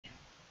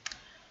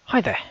Hi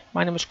there,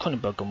 my name is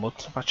Kronenbourg and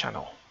welcome to my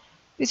channel.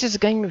 This is a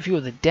game review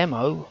of the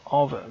demo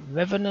of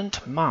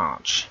Revenant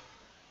March,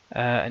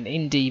 an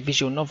indie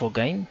visual novel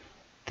game.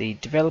 The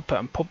developer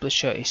and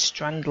publisher is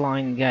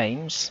Strandline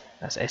Games,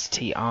 that's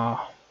S-T-R-A-N-D-L-I-N-E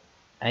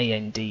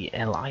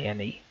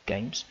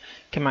Games.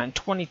 Came out in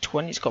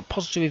 2020, it's got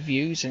positive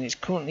reviews and it's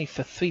currently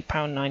for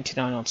 £3.99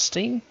 on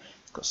Steam.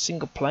 It's got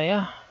single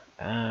player,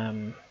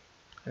 an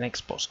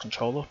Xbox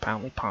controller,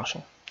 apparently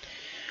partial.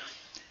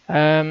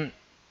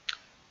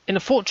 In a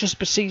fortress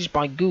besieged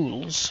by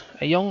ghouls,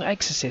 a young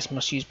exorcist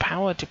must use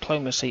power,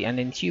 diplomacy and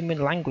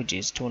inhuman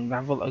languages to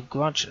unravel a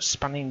grudge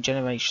spanning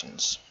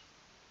generations.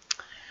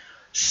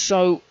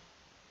 So,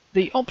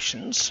 the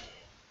options,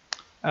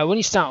 when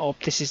you start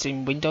up, this is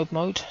in window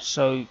mode,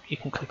 so you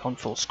can click on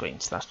full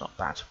screen, so that's not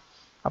bad.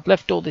 I've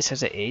left all this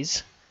as it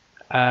is.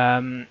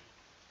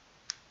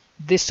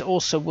 This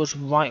also was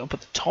right up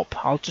at the top.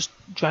 I'll just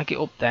drag it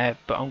up there,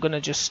 but I'm going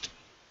to just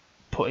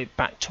put it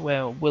back to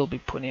where I will be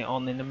putting it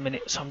on in a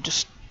minute, so I'm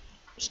just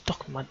stuck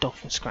with my dog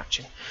from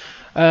scratching.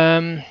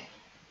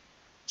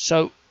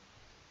 So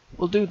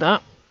we'll do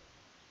that.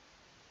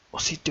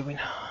 What's he doing?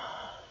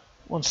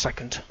 1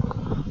 second.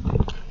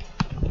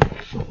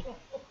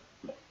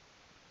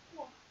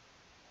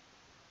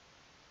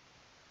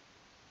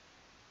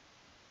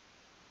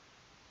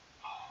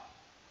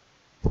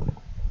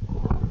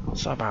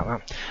 Sorry about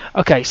that.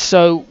 Okay,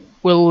 so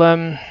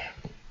we'll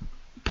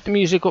put the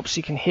music up so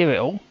you can hear it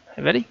all.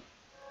 You ready?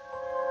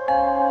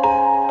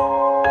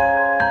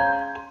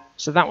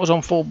 So that was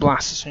on full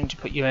blast as soon as you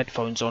put your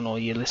headphones on or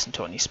you listen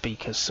to it on your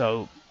speakers,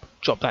 so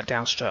drop that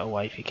down straight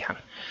away if you can.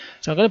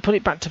 So I'm going to put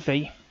it back to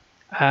V.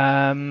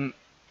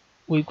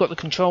 We've got the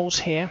controls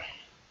here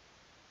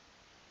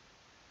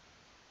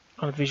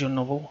on a visual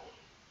novel,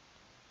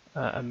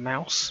 a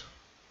mouse,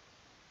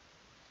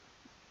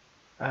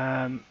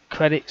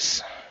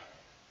 credits.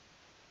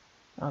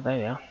 Oh, there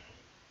we are.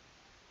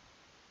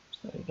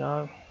 So there we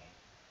go.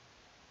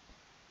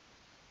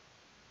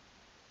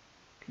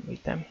 Can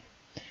read them.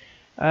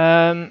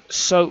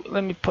 So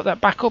let me put that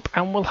back up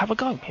and we'll have a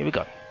go. Here we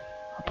go.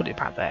 I'll put it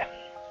back there.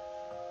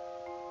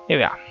 Here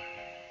we are.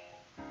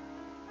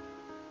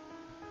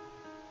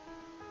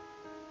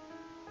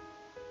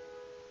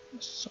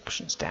 There's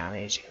options down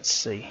here as you can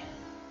see.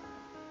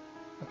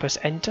 I press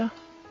enter.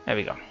 There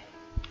we go.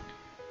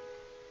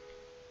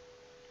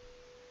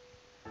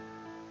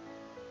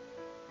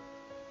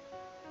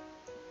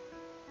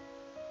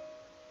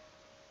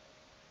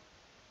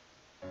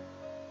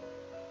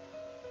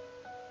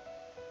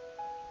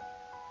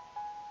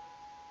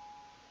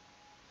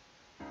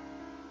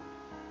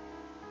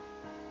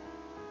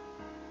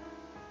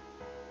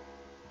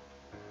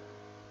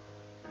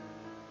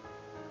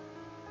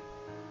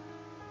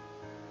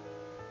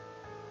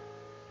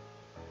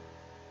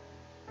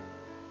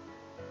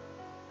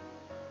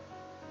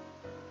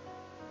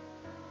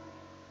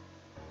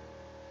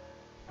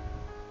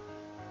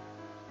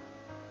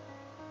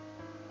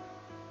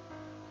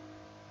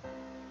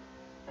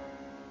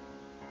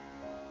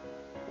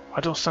 I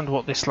don't understand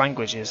what this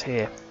language is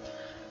here.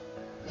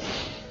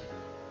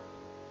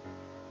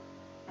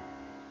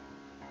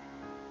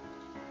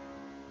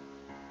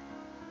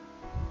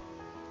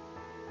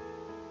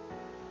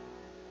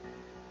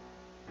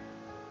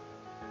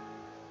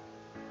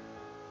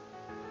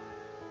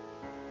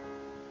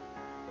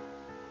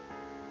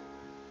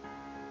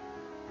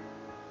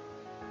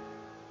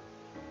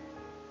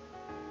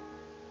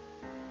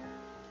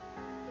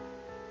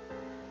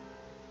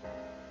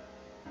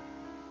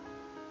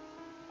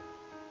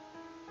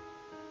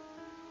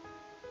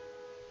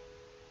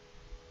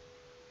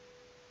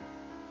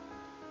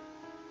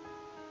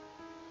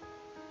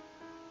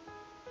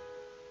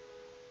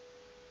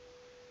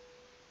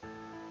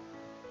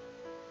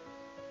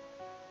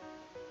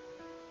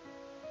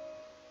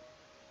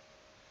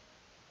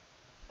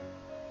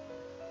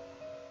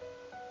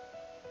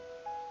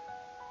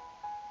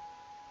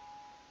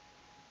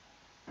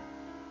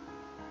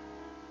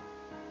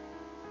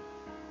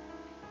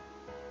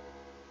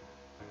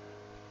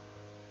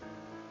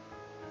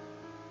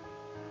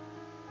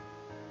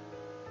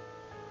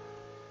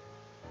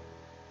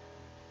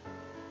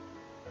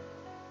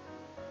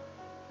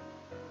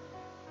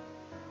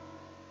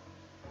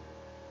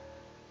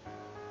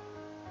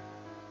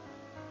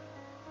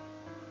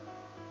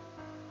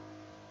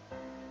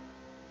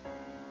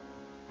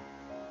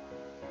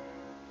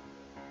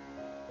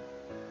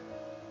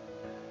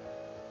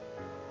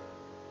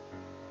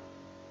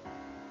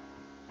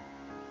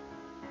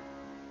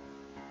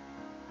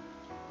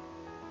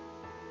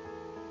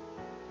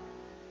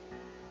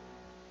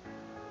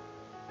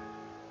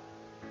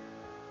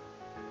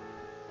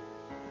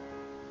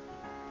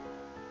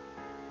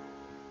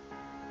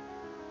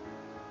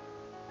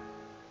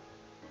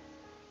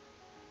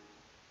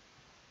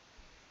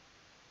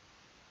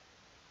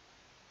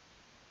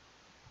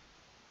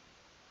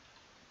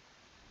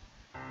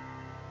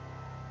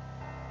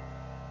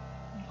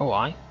 Oh,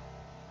 I.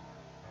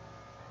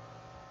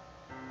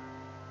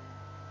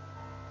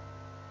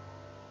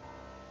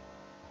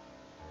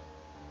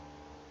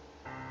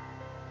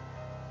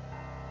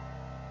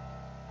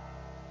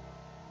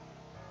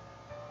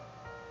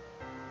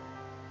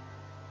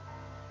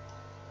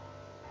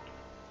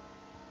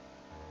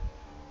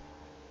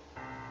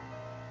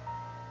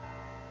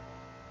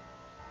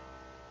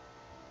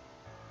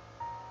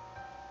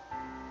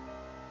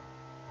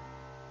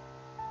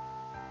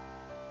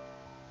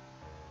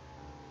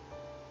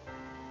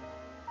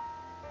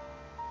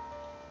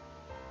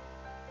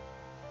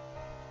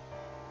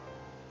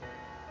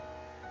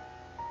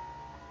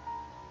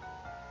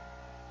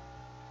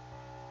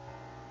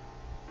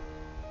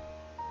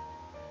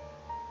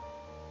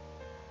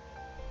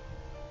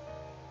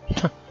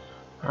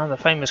 the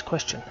famous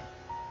question.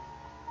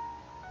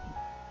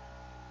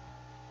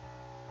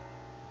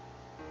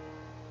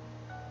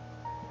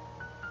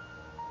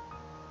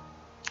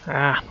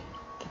 Ah,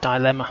 the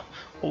dilemma.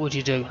 What would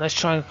you do? Let's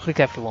try and click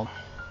everyone.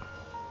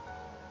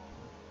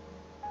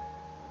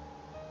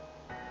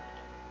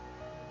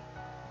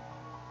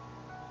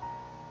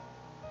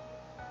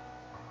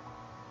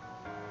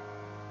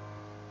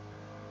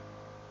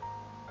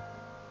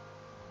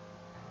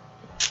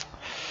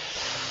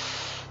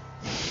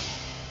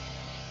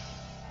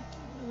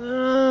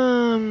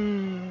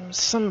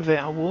 Some of it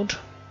I would.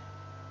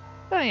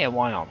 Oh yeah,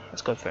 why not?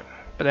 Let's go for it.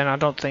 But then I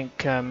don't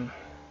think I'd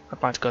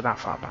like to go that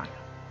far back.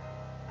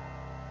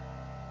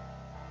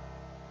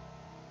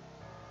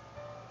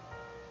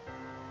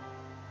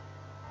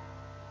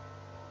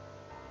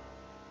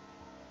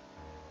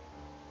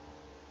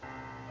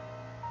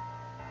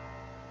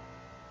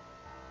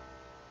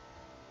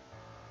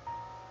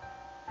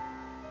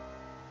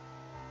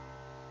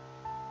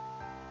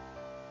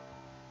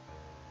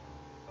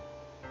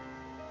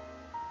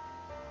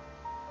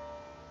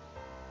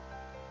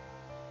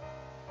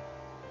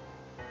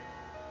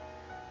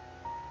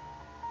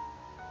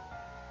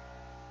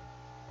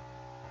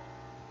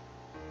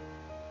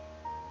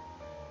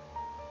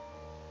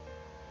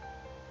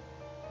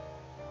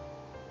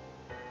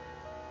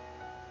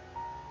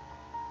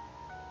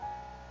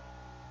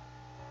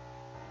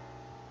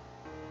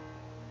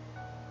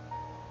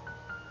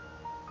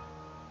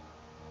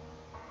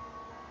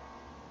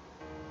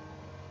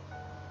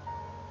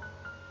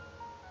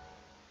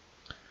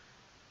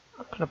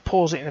 I'm going to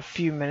pause it in a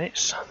few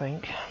minutes, I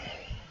think.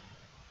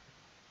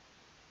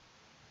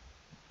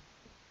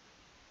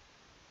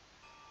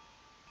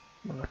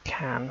 When I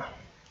can.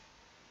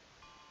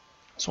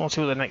 So I want to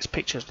see what the next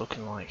picture's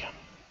looking like.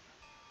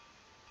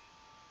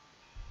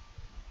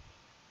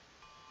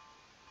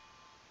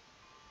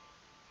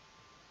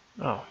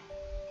 Oh.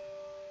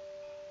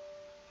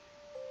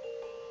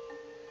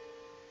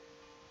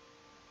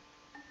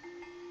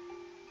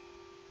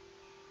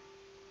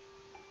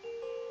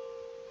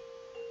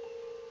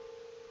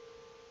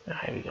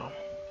 Here we go.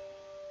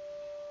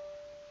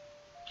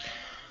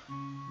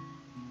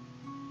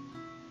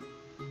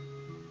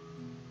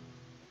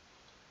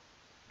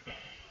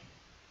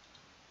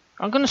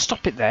 I'm going to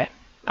stop it there.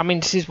 I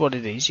mean, this is what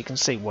it is. You can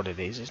see what it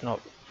is. It's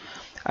not.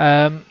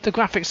 The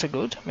graphics are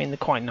good. I mean, they're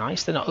quite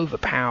nice. They're not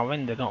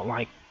overpowering. They're not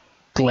like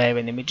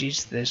glaring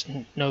images. There's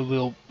no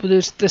real.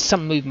 There's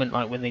some movement,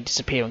 like when they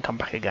disappear and come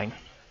back again.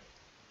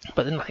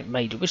 But there's nothing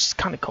major, which is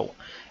kind of cool.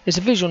 It's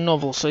a visual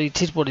novel, so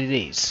it is what it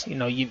is. You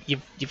know,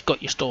 you've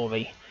got your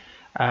story.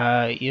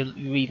 You're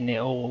reading it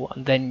all,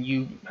 and then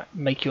you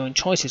make your own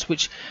choices.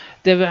 Which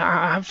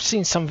I've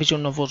seen some visual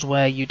novels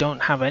where you don't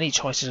have any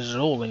choices at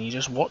all, and you're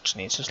just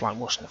watching it. It's just like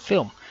watching a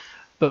film.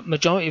 But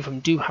majority of them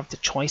do have the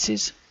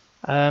choices.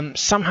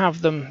 Some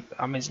have them.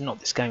 I mean, it's not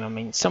this game. I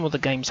mean, some of the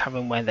games have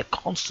them where they're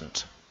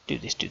constant. Do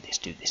this, do this,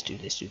 do this, do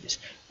this, do this.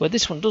 Where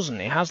this one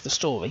doesn't. It has the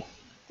story,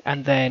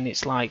 and then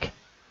it's like,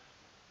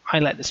 I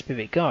let the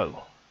spirit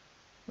go,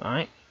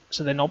 right?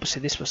 So then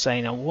obviously this was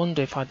saying, I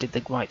wonder if I did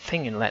the right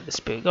thing and let the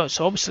spirit go.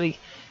 So obviously,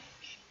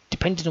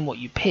 depending on what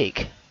you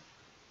pick,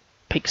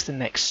 picks the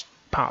next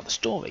part of the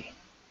story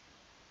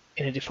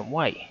in a different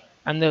way.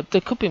 And there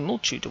could be a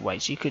multitude of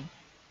ways. You could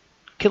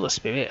kill a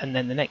spirit and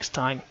then the next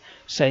time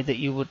say that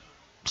you would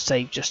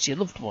save just your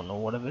loved one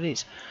or whatever it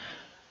is.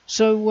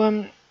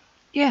 So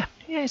yeah,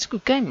 it's a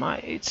good game,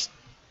 right?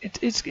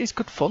 It's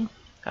good fun.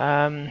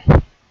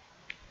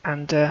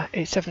 And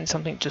it's definitely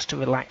something just to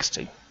relax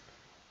to.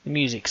 The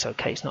music's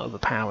okay, it's not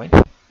overpowering.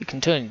 You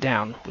can turn it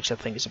down, which I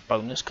think is a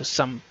bonus, because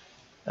some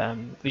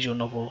visual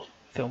novel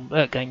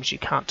games you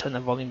can't turn the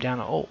volume down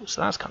at all,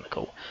 so that's kind of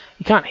cool.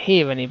 You can't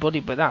hear anybody,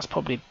 but that's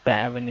probably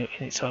better in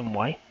its own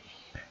way.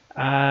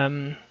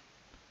 And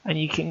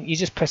you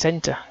just press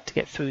enter to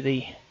get through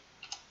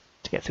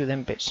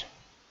them bits.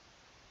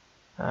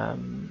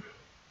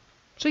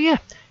 So yeah,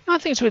 I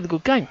think it's a really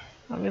good game.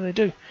 I really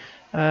do.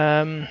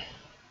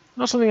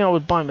 Not something I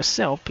would buy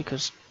myself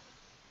because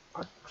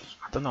I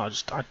don't know.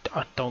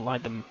 I don't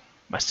like them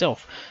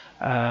myself.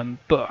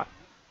 But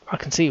I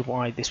can see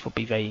why this would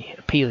be very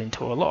appealing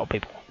to a lot of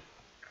people.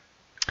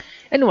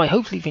 Anyway,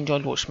 hopefully you've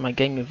enjoyed watching my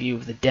game review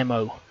of the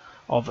demo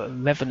of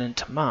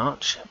Revenant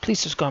March. Please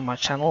subscribe to my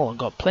channel. I've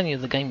got plenty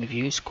of the game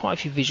reviews, quite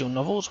a few visual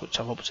novels, which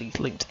I've obviously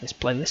linked in this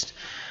playlist.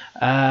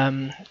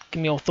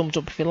 Give me your thumbs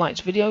up if you liked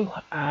this video.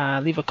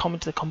 Leave a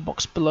comment in the comment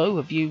box below.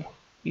 Have you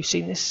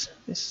seen this?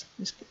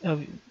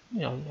 Have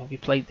you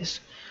played this?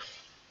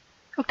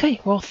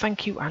 Okay, well,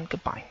 thank you and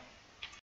goodbye.